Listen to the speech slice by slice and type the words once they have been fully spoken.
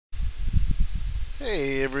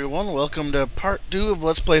Hey everyone, welcome to part 2 of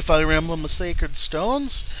Let's Play Fire Emblem The Sacred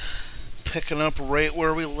Stones. Picking up right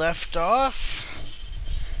where we left off.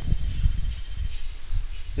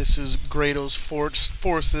 This is Grado's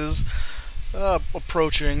forces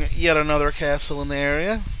approaching yet another castle in the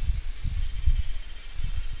area.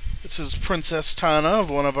 This is Princess Tana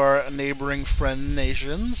of one of our neighboring friend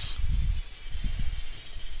nations.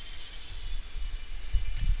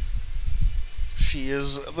 She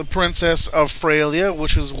is the Princess of Fralia,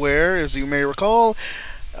 which is where, as you may recall,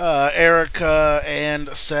 Erica and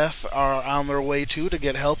Seth are on their way to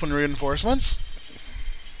get help and reinforcements.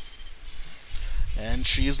 And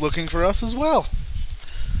she's looking for us as well.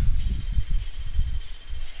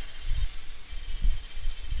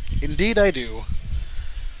 Indeed I do.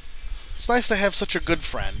 It's nice to have such a good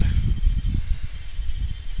friend.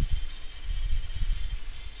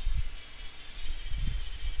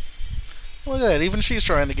 Look at that, even she's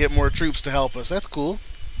trying to get more troops to help us. That's cool.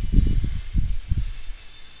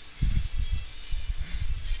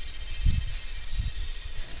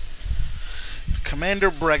 Commander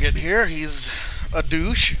Breggett here. He's a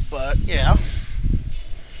douche, but yeah.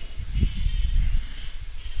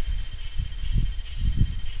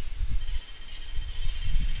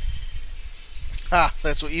 Ha,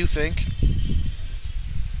 that's what you think.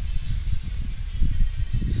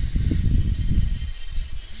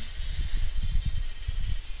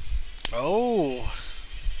 Oh.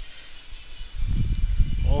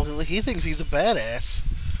 Well, he thinks he's a badass.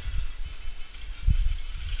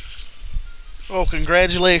 Oh,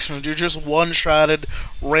 congratulations. You just one-shotted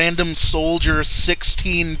Random Soldier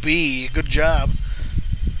 16B. Good job.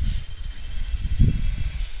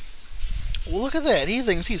 Well, look at that. He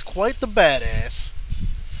thinks he's quite the badass.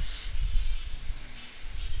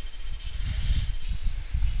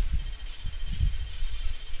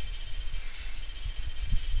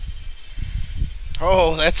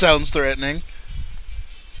 Oh, that sounds threatening.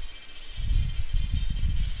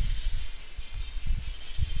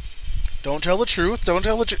 Don't tell the truth. Don't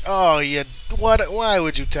tell the truth. Oh, you. What? Why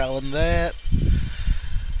would you tell him that?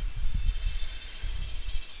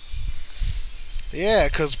 Yeah,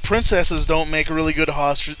 because princesses don't make really good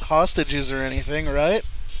hostages or anything, right?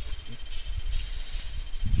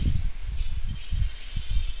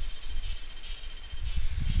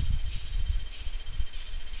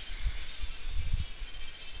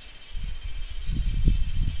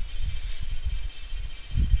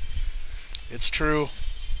 It's true.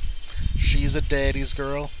 She's a daddy's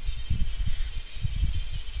girl.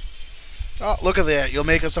 Oh, look at that. You'll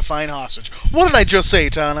make us a fine hostage. What did I just say,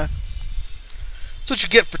 Tana? That's what you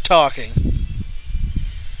get for talking.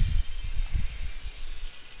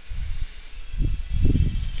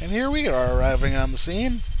 And here we are arriving on the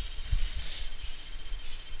scene.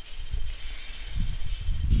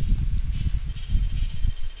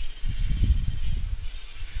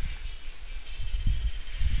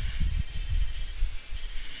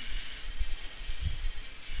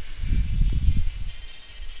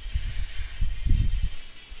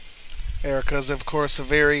 Erica's, of course, a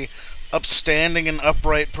very upstanding and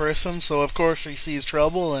upright person, so of course she sees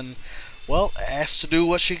trouble and, well, asks to do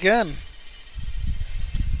what she can.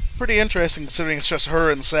 Pretty interesting considering it's just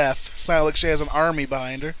her and Seth. It's not like she has an army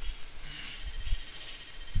behind her.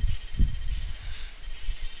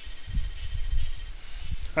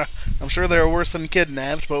 I'm sure they're worse than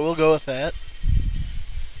kidnapped, but we'll go with that.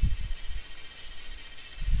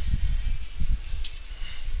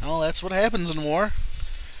 Well, that's what happens in war.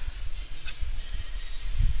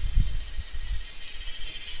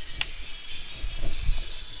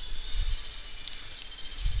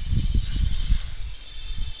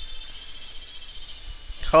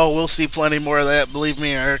 Oh, we'll see plenty more of that, believe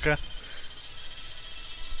me, Erica.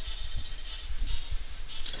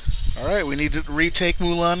 Alright, we need to retake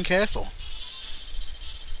Mulan Castle.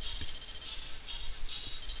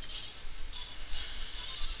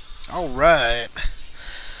 Alright.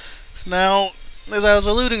 Now, as I was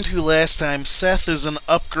alluding to last time, Seth is an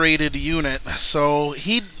upgraded unit, so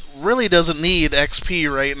he really doesn't need XP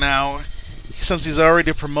right now. Since he's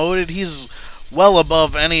already promoted, he's well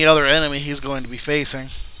above any other enemy he's going to be facing.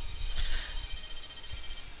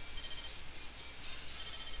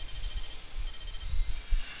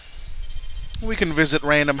 We can visit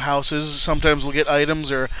random houses. Sometimes we'll get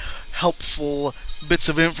items or helpful bits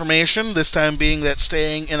of information. This time being that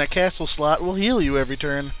staying in a castle slot will heal you every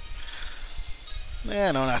turn.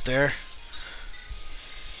 No, not there.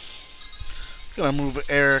 Gonna move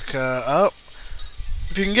Erica up.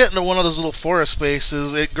 If you can get into one of those little forest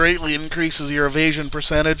spaces, it greatly increases your evasion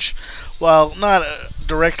percentage while not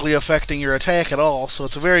directly affecting your attack at all. So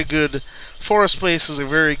it's a very good, forest spaces are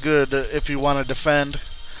very good if you want to defend.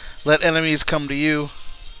 Let enemies come to you.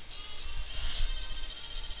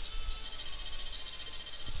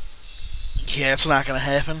 Yeah, it's not going to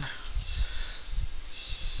happen.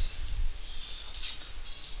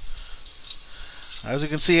 As you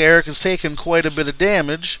can see, Eric has taken quite a bit of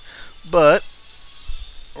damage, but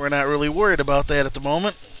we're not really worried about that at the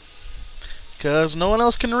moment because no one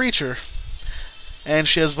else can reach her. And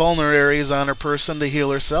she has vulneraries on her person to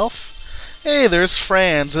heal herself. Hey, there's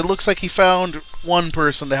Franz. It looks like he found one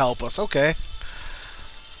person to help us. Okay.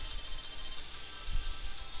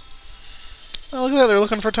 Oh, look at that. They're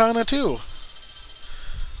looking for Tana, too.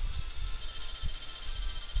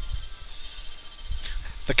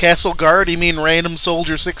 The castle guard? You mean random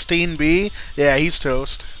soldier 16B? Yeah, he's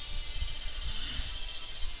toast.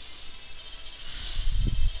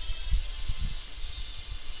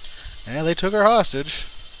 Yeah, they took her hostage.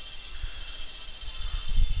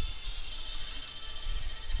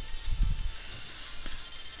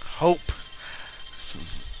 Hope.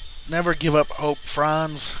 Never give up hope,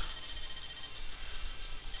 Franz.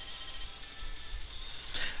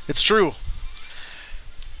 It's true.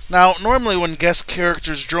 Now, normally when guest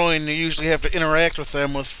characters join, you usually have to interact with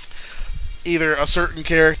them with either a certain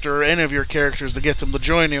character or any of your characters to get them to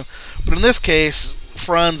join you. But in this case,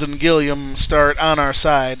 Franz and Gilliam start on our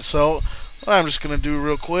side. So what I'm just going to do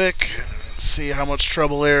real quick, see how much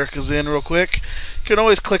trouble Eric is in real quick. You can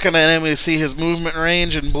always click on an enemy to see his movement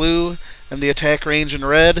range in blue and the attack range in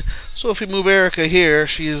red. So if you move Erica here,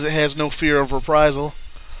 she has no fear of reprisal.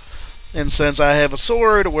 And since I have a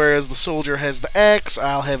sword, whereas the soldier has the axe,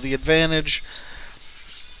 I'll have the advantage.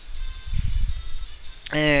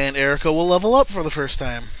 And Erica will level up for the first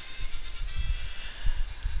time.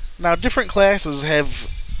 Now, different classes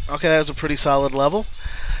have... Okay, that was a pretty solid level.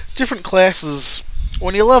 Different classes,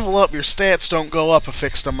 when you level up, your stats don't go up a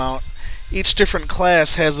fixed amount. Each different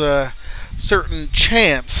class has a certain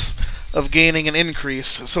chance of gaining an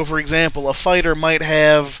increase. So, for example, a fighter might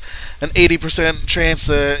have an 80% chance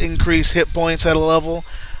to increase hit points at a level,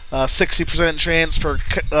 60% chance for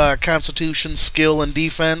constitution, skill, and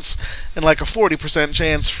defense, and like a 40%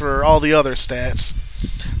 chance for all the other stats.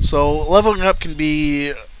 So leveling up can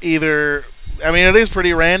be either, I mean, it is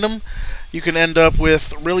pretty random. You can end up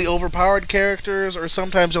with really overpowered characters, or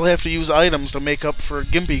sometimes you'll have to use items to make up for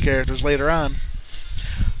gimpy characters later on.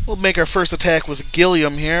 We'll make our first attack with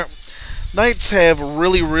Gilliam here. Knights have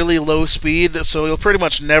really, really low speed, so you'll pretty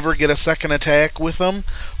much never get a second attack with them,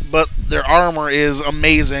 but their armor is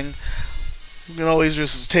amazing. You can always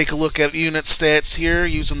just take a look at unit stats here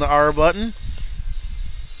using the R button.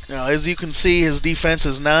 Now, as you can see, his defense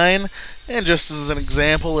is 9, and just as an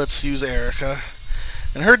example, let's use Erica.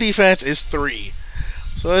 And her defense is 3.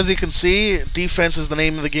 So as you can see, defense is the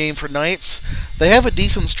name of the game for Knights. They have a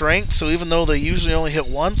decent strength, so even though they usually only hit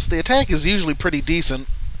once, the attack is usually pretty decent.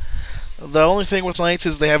 The only thing with Knights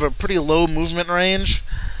is they have a pretty low movement range,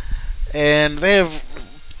 and they have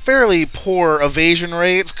fairly poor evasion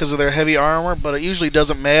rates because of their heavy armor, but it usually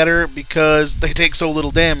doesn't matter because they take so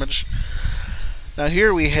little damage. Now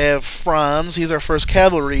here we have Franz. He's our first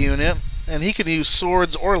cavalry unit, and he can use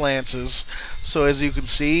swords or lances. So as you can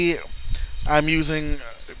see, I'm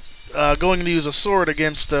going to use a sword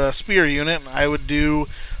against a spear unit. I would do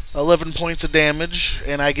 11 points of damage,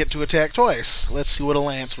 and I get to attack twice. Let's see what a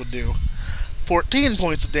lance would do. 14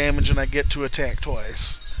 points of damage, and I get to attack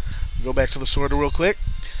twice. Go back to the sword real quick.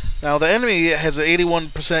 Now, the enemy has an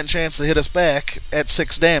 81% chance to hit us back at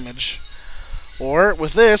 6 damage. Or,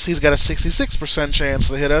 with this, he's got a 66% chance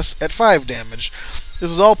to hit us at 5 damage. This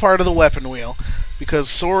is all part of the weapon wheel, because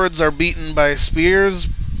swords are beaten by spears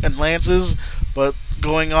and lances, but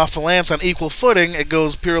going off a lance on equal footing, it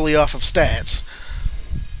goes purely off of stats.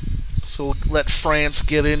 So we'll let France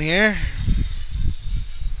get in here.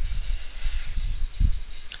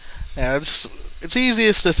 Yeah, it's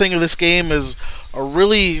easiest to think of this game as a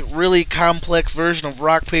really, really complex version of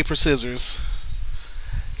rock, paper, scissors.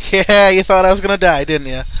 Yeah, you thought I was going to die, didn't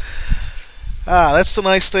you? That's the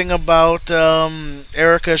nice thing about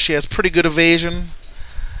Erica. She has pretty good evasion.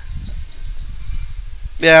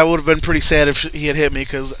 Yeah, it would have been pretty sad if he had hit me,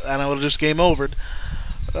 because I would have just game overed.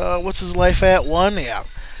 What's his life at? 1? Yeah.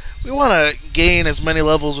 We want to gain as many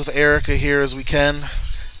levels with Erica here as we can.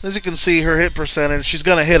 As you can see, her hit percentage, she's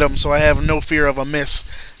going to hit him, so I have no fear of a miss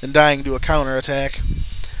and dying to a counterattack.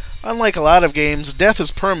 Unlike a lot of games, death is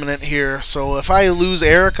permanent here, so if I lose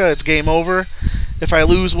Erica, it's game over. if I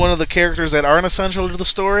lose one of the characters that aren't essential to the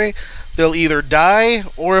story, they'll either die,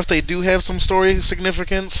 or if they do have some story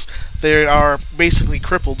significance, they are basically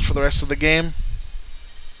crippled for the rest of the game.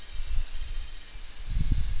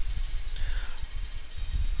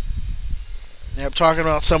 Yep, talking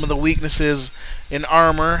about some of the weaknesses in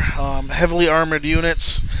armor. Heavily armored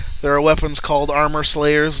units, there are weapons called armor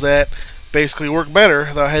slayers that basically work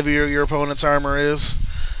better the heavier your opponent's armor is.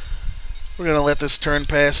 We're going to let this turn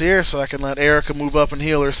pass here so I can let Erica move up and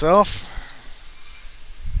heal herself.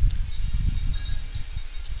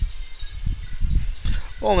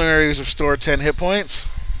 Vulneraries restore 10 hit points.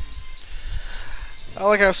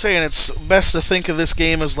 Like I was saying, it's best to think of this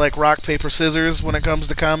game as like rock, paper, scissors when it comes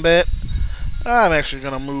to combat. I'm actually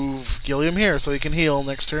going to move Gilliam here so he can heal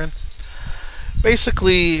next turn.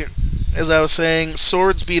 Basically, as I was saying,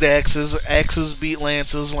 swords beat axes, axes beat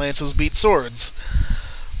lances, lances beat swords.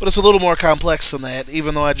 But it's a little more complex than that,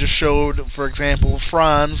 even though I just showed, for example,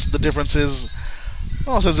 Franz. The difference is,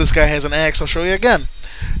 well, since this guy has an axe, I'll show you again.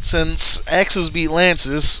 Since axes beat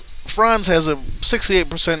lances, Franz has a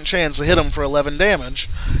 68% chance to hit him for 11 damage,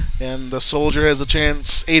 and the soldier has a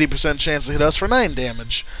 80% chance to hit us for 9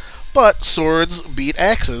 damage. But swords beat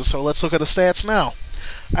axes, so let's look at the stats now.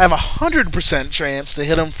 I have a 100% chance to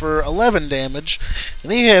hit him for 11 damage,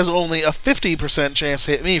 and he has only a 50% chance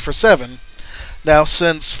to hit me for 7. Now,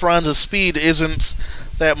 since Franz's speed isn't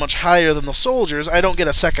that much higher than the soldiers, I don't get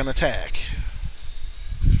a second attack.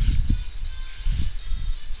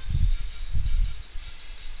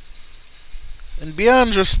 And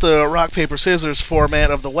beyond just the rock, paper, scissors format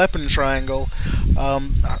of the weapon triangle,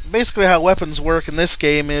 basically how weapons work in this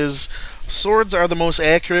game is swords are the most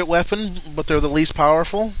accurate weapon, but they're the least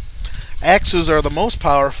powerful. Axes are the most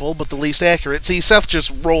powerful, but the least accurate. See, Seth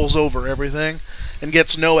just rolls over everything and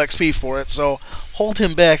gets no XP for it, so hold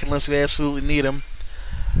him back unless you absolutely need him.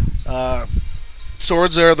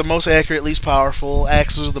 Swords are the most accurate, least powerful.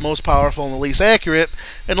 Axes are the most powerful and the least accurate.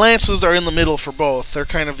 And lances are in the middle for both. They're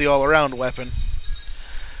kind of the all-around weapon.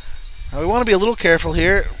 Now we want to be a little careful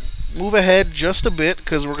here. Move ahead just a bit,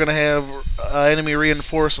 because we're going to have enemy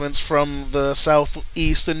reinforcements from the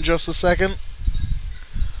southeast in just a second.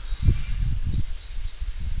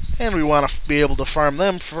 And we want to be able to farm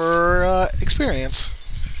them for experience.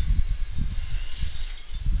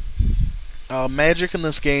 Magic in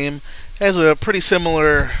this game has a pretty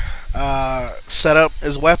similar setup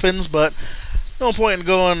as weapons, but no point in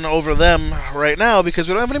going over them right now because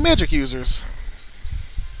we don't have any magic users.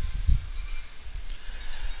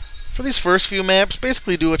 For these first few maps,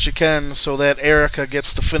 basically do what you can so that Erica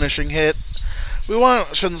gets the finishing hit. We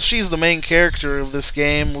want, since she's the main character of this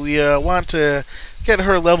game, we want to get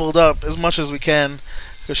her leveled up as much as we can,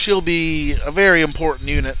 because she'll be a very important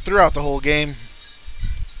unit throughout the whole game.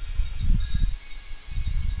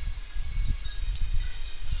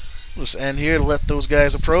 We'll just end here to let those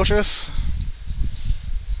guys approach us.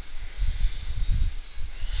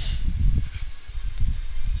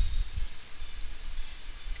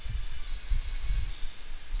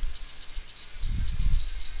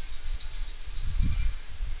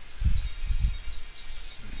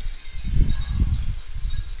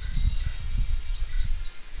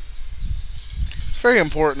 It's very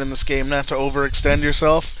important in this game not to overextend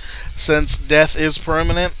yourself, since death is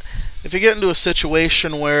permanent. If you get into a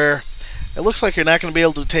situation where it looks like you're not going to be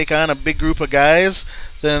able to take on a big group of guys,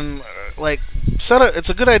 then it's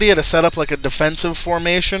a good idea to set up like a defensive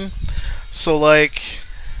formation. So like,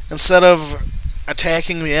 instead of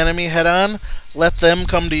attacking the enemy head on, let them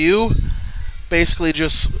come to you. Basically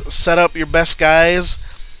just set up your best guys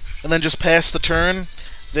and then just pass the turn.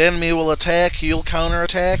 The enemy will attack, you'll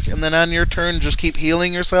counterattack, and then on your turn just keep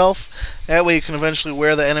healing yourself. That way you can eventually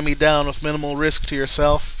wear the enemy down with minimal risk to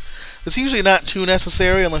yourself. It's usually not too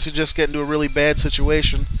necessary unless you just get into a really bad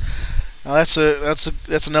situation. Now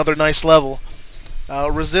that's another nice level.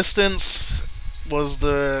 Resistance was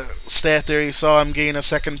the stat there you saw I'm gaining a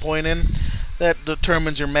second point in. That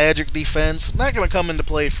determines your magic defense. Not going to come into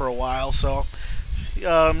play for a while, so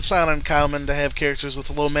it's not uncommon to have characters with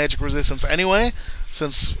low magic resistance anyway,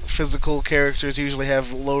 since physical characters usually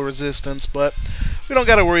have low resistance, but we don't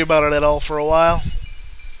got to worry about it at all for a while.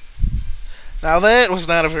 Now that was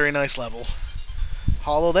not a very nice level.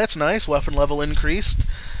 Hollow, that's nice. Weapon level increased.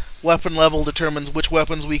 Weapon level determines which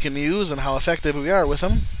weapons we can use and how effective we are with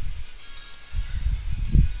them.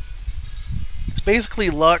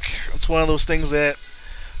 Basically luck, it's one of those things that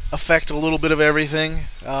affect a little bit of everything.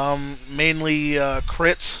 Mainly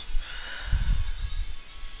crits.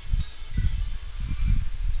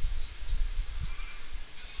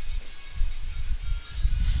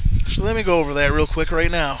 So let me go over that real quick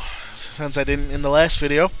right now, since I didn't in the last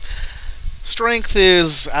video. Strength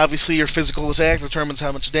is obviously your physical attack, determines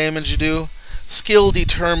how much damage you do. Skill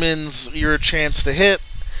determines your chance to hit.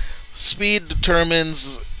 Speed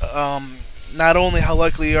determines not only how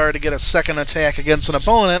likely you are to get a second attack against an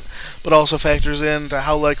opponent, but also factors into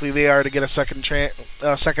how likely they are to get a second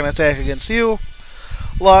attack against you.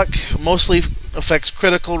 Luck mostly affects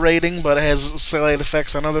critical rating, but it has slight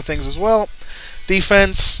effects on other things as well.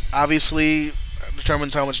 Defense obviously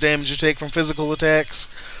determines how much damage you take from physical attacks.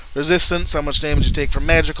 Resistance, how much damage you take from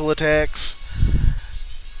magical attacks.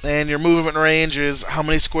 And your movement range is how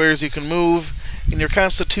many squares you can move. And your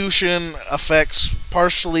constitution affects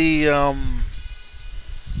partially...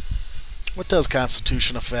 what does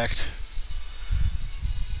constitution affect?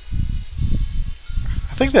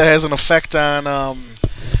 I think that has an effect on... I'll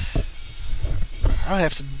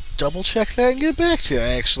have to double check that and get back to you,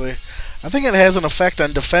 actually. I think it has an effect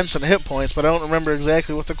on defense and hit points, but I don't remember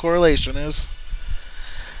exactly what the correlation is.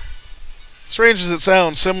 Strange as it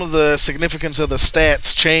sounds, some of the significance of the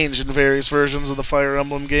stats change in various versions of the Fire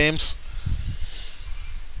Emblem games.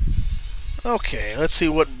 Okay, let's see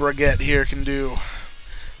what Brigitte here can do.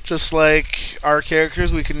 Just like our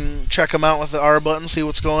characters, we can check him out with the R button, see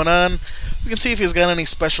what's going on. We can see if he's got any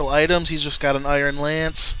special items. He's just got an Iron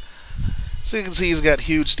Lance. So you can see he's got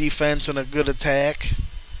huge defense and a good attack.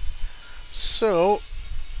 So,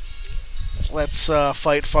 let's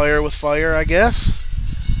fight fire with fire, I guess.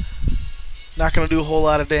 Not going to do a whole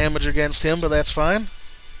lot of damage against him, but that's fine.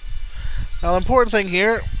 Now, the important thing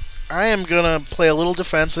here, I am going to play a little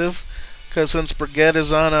defensive, because since Brigitte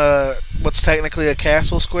is on what's technically a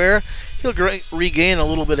castle square, he'll regain a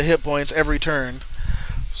little bit of hit points every turn.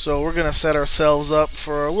 So we're going to set ourselves up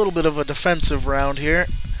for a little bit of a defensive round here,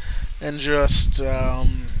 and just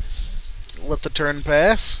let the turn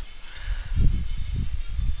pass.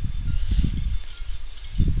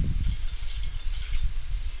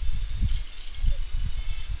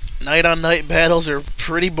 Night-on-night battles are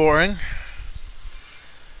pretty boring.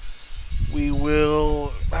 We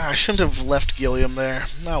will... I shouldn't have left Gilliam there.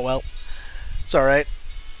 Oh well. It's alright.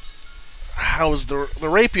 How's the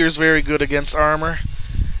rapier's very good against armor.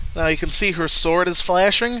 Now you can see her sword is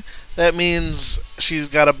flashing. That means she's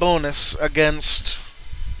got a bonus against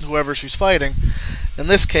whoever she's fighting. In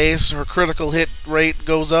this case, her critical hit rate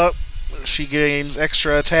goes up. She gains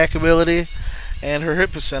extra attack ability, and her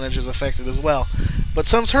hit percentage is affected as well. But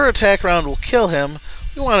since her attack round will kill him,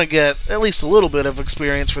 we want to get at least a little bit of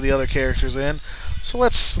experience for the other characters in. So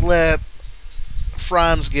let's let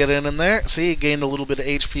Franz get in there. See, he gained a little bit of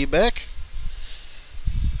HP back.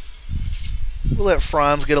 We'll let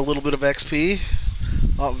Franz get a little bit of XP.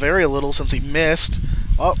 Oh, very little since he missed.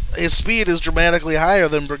 Oh, his speed is dramatically higher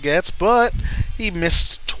than Brigitte's, but he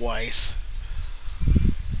missed twice.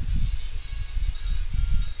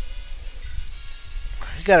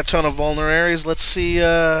 He got a ton of vulneraries. Let's see.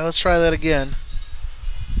 Let's try that again.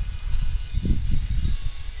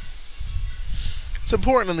 It's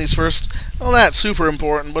important in these first, well, not super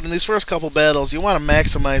important, but in these first couple battles, you want to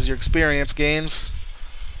maximize your experience gains.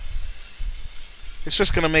 It's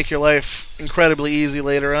just going to make your life incredibly easy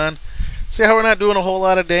later on. See how we're not doing a whole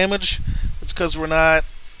lot of damage? It's because we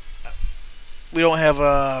don't have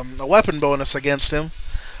a weapon bonus against him.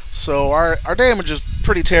 So our damage is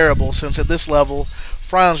pretty terrible, since at this level,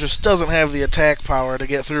 Franz just doesn't have the attack power to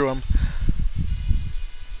get through him.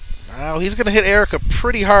 Now, he's going to hit Erica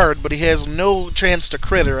pretty hard, but he has no chance to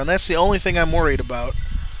crit her, and that's the only thing I'm worried about.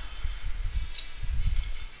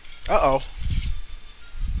 Uh-oh.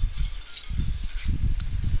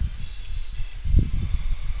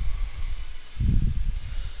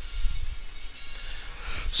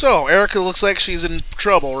 So, Erica looks like she's in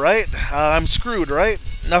trouble, right? I'm screwed, right?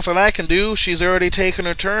 Nothing I can do. She's already taken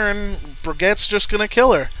her turn. Brigitte's just gonna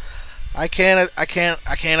kill her. I can't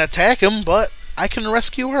attack him, but I can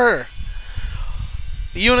rescue her.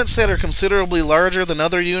 The units that are considerably larger than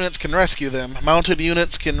other units can rescue them. Mounted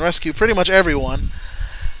units can rescue pretty much everyone.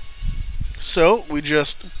 So, we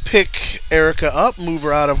just pick Erica up, move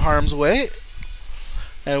her out of harm's way,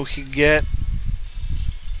 and we can get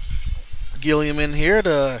Gilliam in here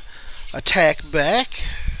to attack back.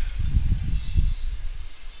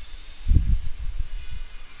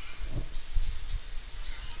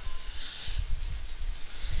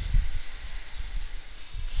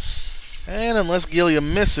 And unless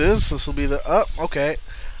Gilliam misses, this will be the... Oh, okay.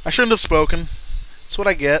 I shouldn't have spoken. That's what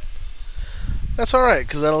I get. That's alright,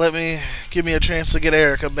 because that'll give me a chance to get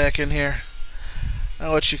Erica back in here.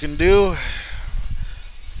 Now what you can do,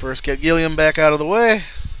 first get Gilliam back out of the way.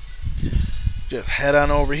 Just head on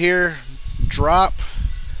over here, drop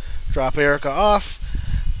Erica off.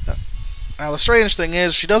 Now the strange thing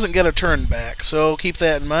is, she doesn't get a turn back, so keep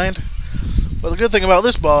that in mind. Well, the good thing about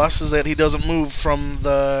this boss is that he doesn't move from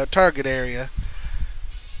the target area.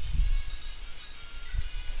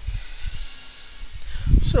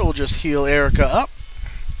 So we'll just heal Erica up.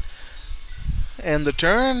 End the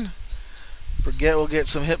turn. Forget we'll get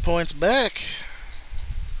some hit points back.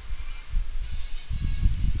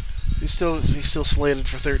 He's still slated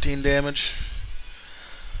for 13 damage.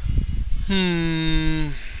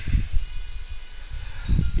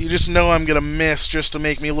 You just know I'm gonna miss just to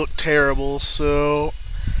make me look terrible, so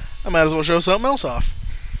I might as well show something else off.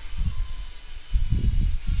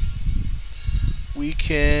 We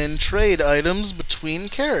can trade items between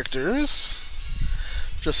characters.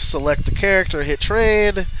 Just select the character, hit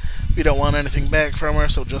trade. We don't want anything back from her,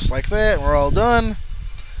 so just like that, we're all done.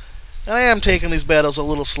 And I am taking these battles a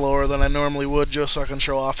little slower than I normally would, just so I can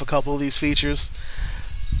show off a couple of these features.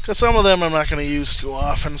 Because some of them I'm not going to use too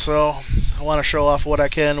often, so I want to show off what I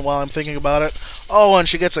can while I'm thinking about it. Oh, and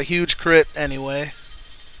she gets a huge crit anyway.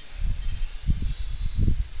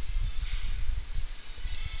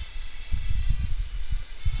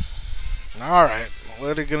 Alright,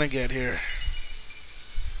 what are we going to get here?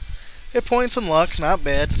 Hit points and luck, not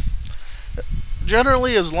bad.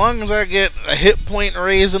 Generally, as long as I get a hit point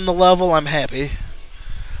raise in the level, I'm happy.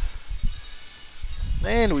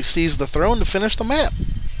 And we seize the throne to finish the map.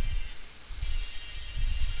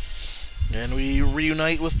 And we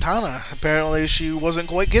reunite with Tana. Apparently she wasn't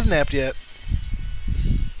quite kidnapped yet.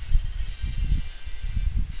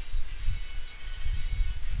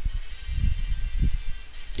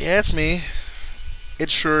 Yeah, it's me. It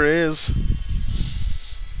sure is.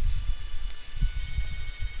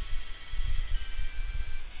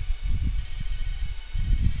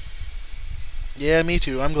 Yeah, me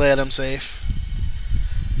too. I'm glad I'm safe.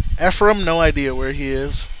 Ephraim, no idea where he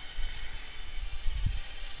is.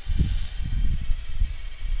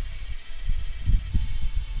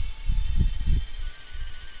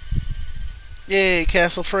 Yay,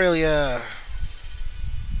 Castle Freya!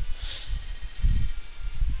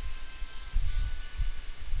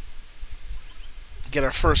 Get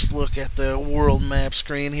our first look at the world map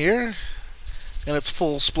screen here in its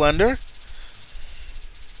full splendor.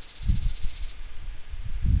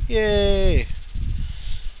 Yay!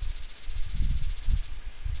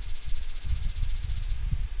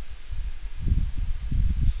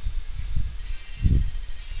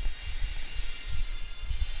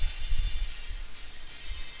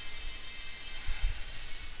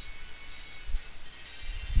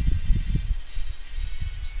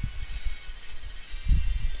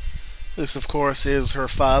 This, of course, is her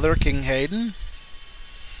father, King Hayden.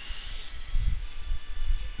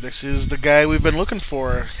 This is the guy we've been looking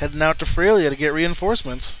for, heading out to Freya to get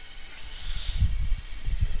reinforcements.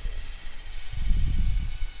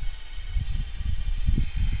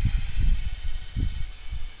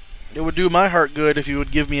 It would do my heart good if you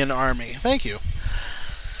would give me an army. Thank you.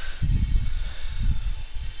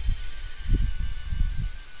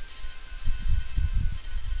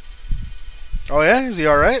 Oh yeah? Is he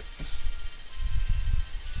alright?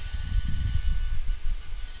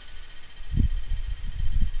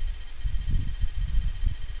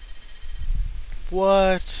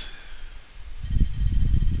 What?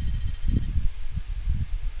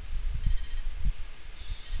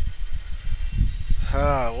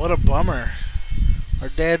 Ah, what a bummer. Our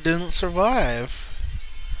dad didn't survive.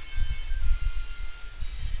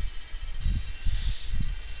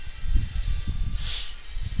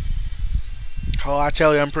 Oh, I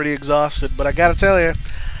tell you, I'm pretty exhausted, but I gotta tell you,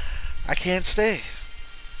 I can't stay.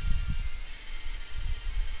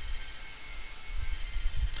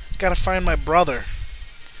 Gotta find my brother.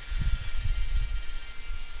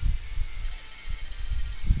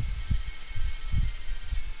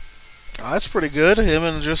 Oh, that's pretty good. Him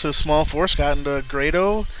and just a small force got into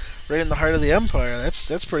Grado, right in the heart of the Empire.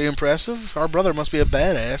 That's pretty impressive. Our brother must be a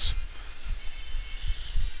badass.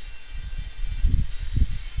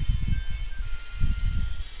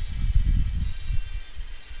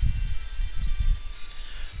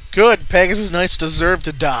 Good. Pegasus Knights deserve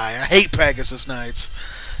to die. I hate Pegasus Knights.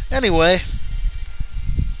 Anyway.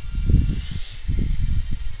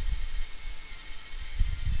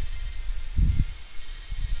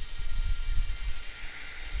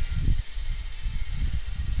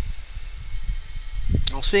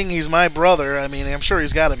 Well, seeing he's my brother, I mean, I'm sure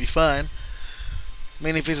he's got to be fine. I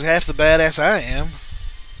mean, if he's half the badass I am.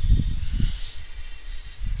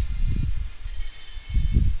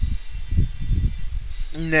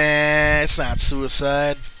 Nah, it's not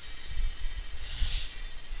suicide.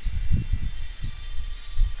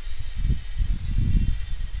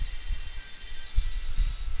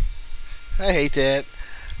 I hate that.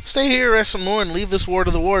 Stay here, rest some more, and leave this war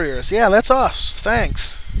to the warriors. Yeah, that's us.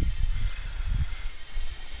 Thanks.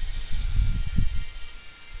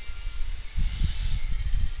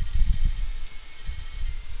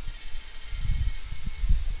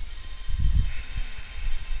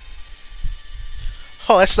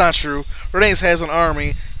 Oh, that's not true. Renee's has an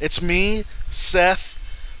army. It's me,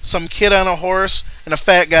 Seth, some kid on a horse, and a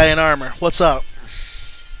fat guy in armor. What's up?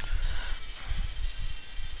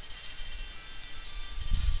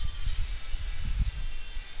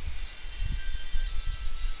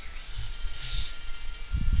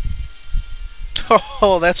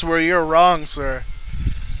 Oh, that's where you're wrong, sir.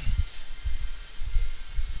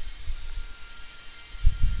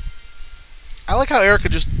 I like how Erica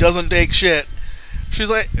just doesn't take shit. She's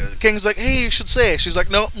like, King's like, hey, you should say. She's like,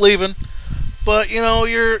 nope, I'm leaving. But you know,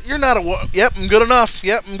 you're not a. Yep, I'm good enough.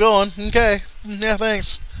 Yep, I'm going. Okay. Yeah,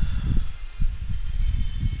 thanks.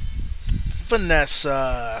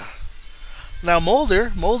 Vanessa. Now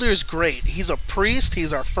Mulder is great. He's a priest.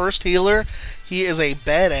 He's our first healer. He is a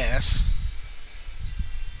badass.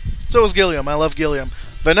 So is Gilliam. I love Gilliam.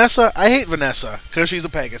 Vanessa, I hate Vanessa because she's a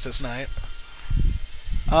Pegasus Knight.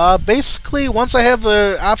 Basically, once I have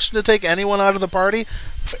the option to take anyone out of the party,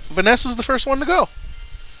 Vanessa's the first one to go.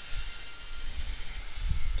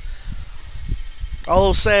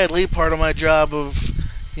 Although sadly, part of my job of,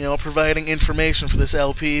 providing information for this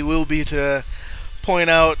LP will be to point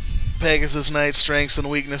out Pegasus Knight's strengths and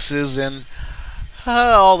weaknesses and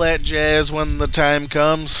all that jazz when the time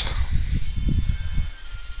comes.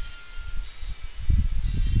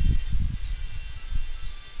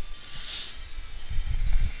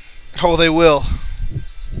 Oh, they will.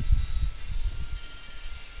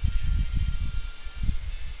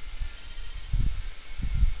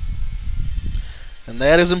 And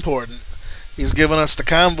that is important. He's given us the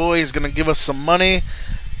convoy. He's going to give us some money.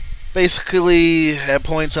 Basically, at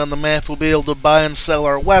points on the map, we'll be able to buy and sell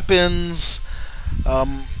our weapons.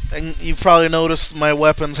 And you've probably noticed my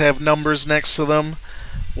weapons have numbers next to them.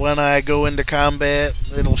 When I go into combat,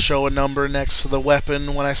 it'll show a number next to the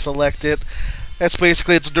weapon when I select it. That's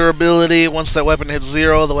basically its durability. Once that weapon hits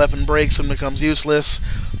 0, the weapon breaks and becomes useless.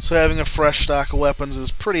 So having a fresh stock of weapons is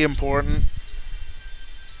pretty important.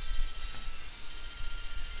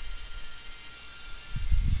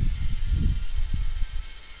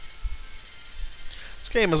 This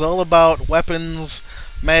game is all about weapons,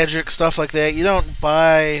 magic, stuff like that. You don't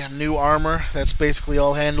buy new armor. That's basically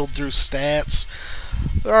all handled through stats.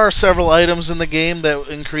 There are several items in the game that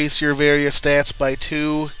increase your various stats by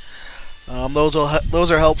 2.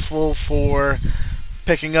 Those are helpful for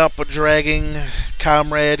picking up a dragging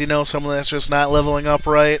comrade, someone that's just not leveling up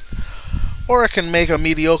right. Or it can make a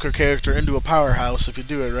mediocre character into a powerhouse if you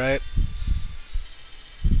do it right.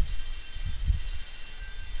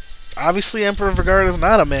 Obviously, Emperor Vigard is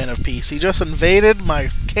not a man of peace. He just invaded my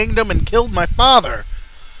kingdom and killed my father.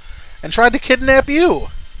 And tried to kidnap you.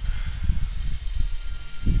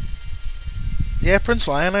 Yeah, Prince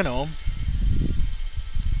Lion, I know him.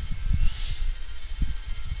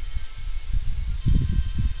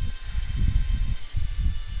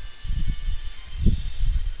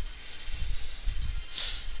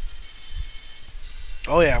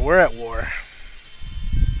 Oh yeah, we're at war.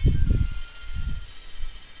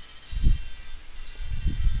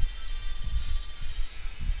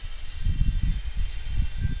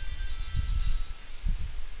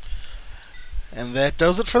 And that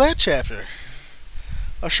does it for that chapter.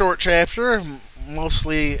 A short chapter,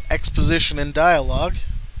 mostly exposition and dialogue.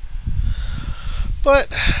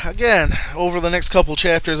 But, again, over the next couple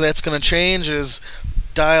chapters that's going to change as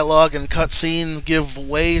dialogue and cutscenes give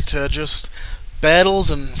way to just battles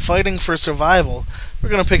and fighting for survival. We're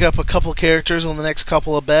going to pick up a couple characters in the next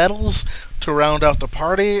couple of battles to round out the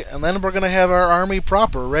party, and then we're going to have our army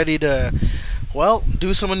proper ready to, well,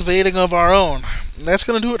 do some invading of our own. And that's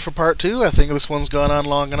going to do it for part 2. I think this one's gone on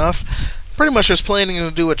long enough. Pretty much just planning to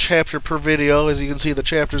do a chapter per video. As you can see, the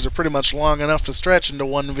chapters are pretty much long enough to stretch into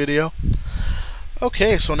one video.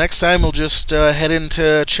 Okay, so next time we'll just head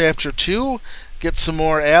into chapter 2. Get some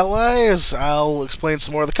more allies. I'll explain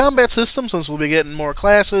some more of the combat system since we'll be getting more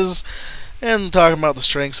classes and talking about the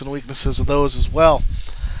strengths and weaknesses of those as well.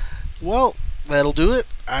 Well, that'll do it.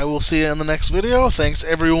 I will see you in the next video. Thanks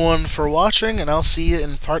everyone for watching, and I'll see you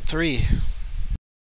in part 3.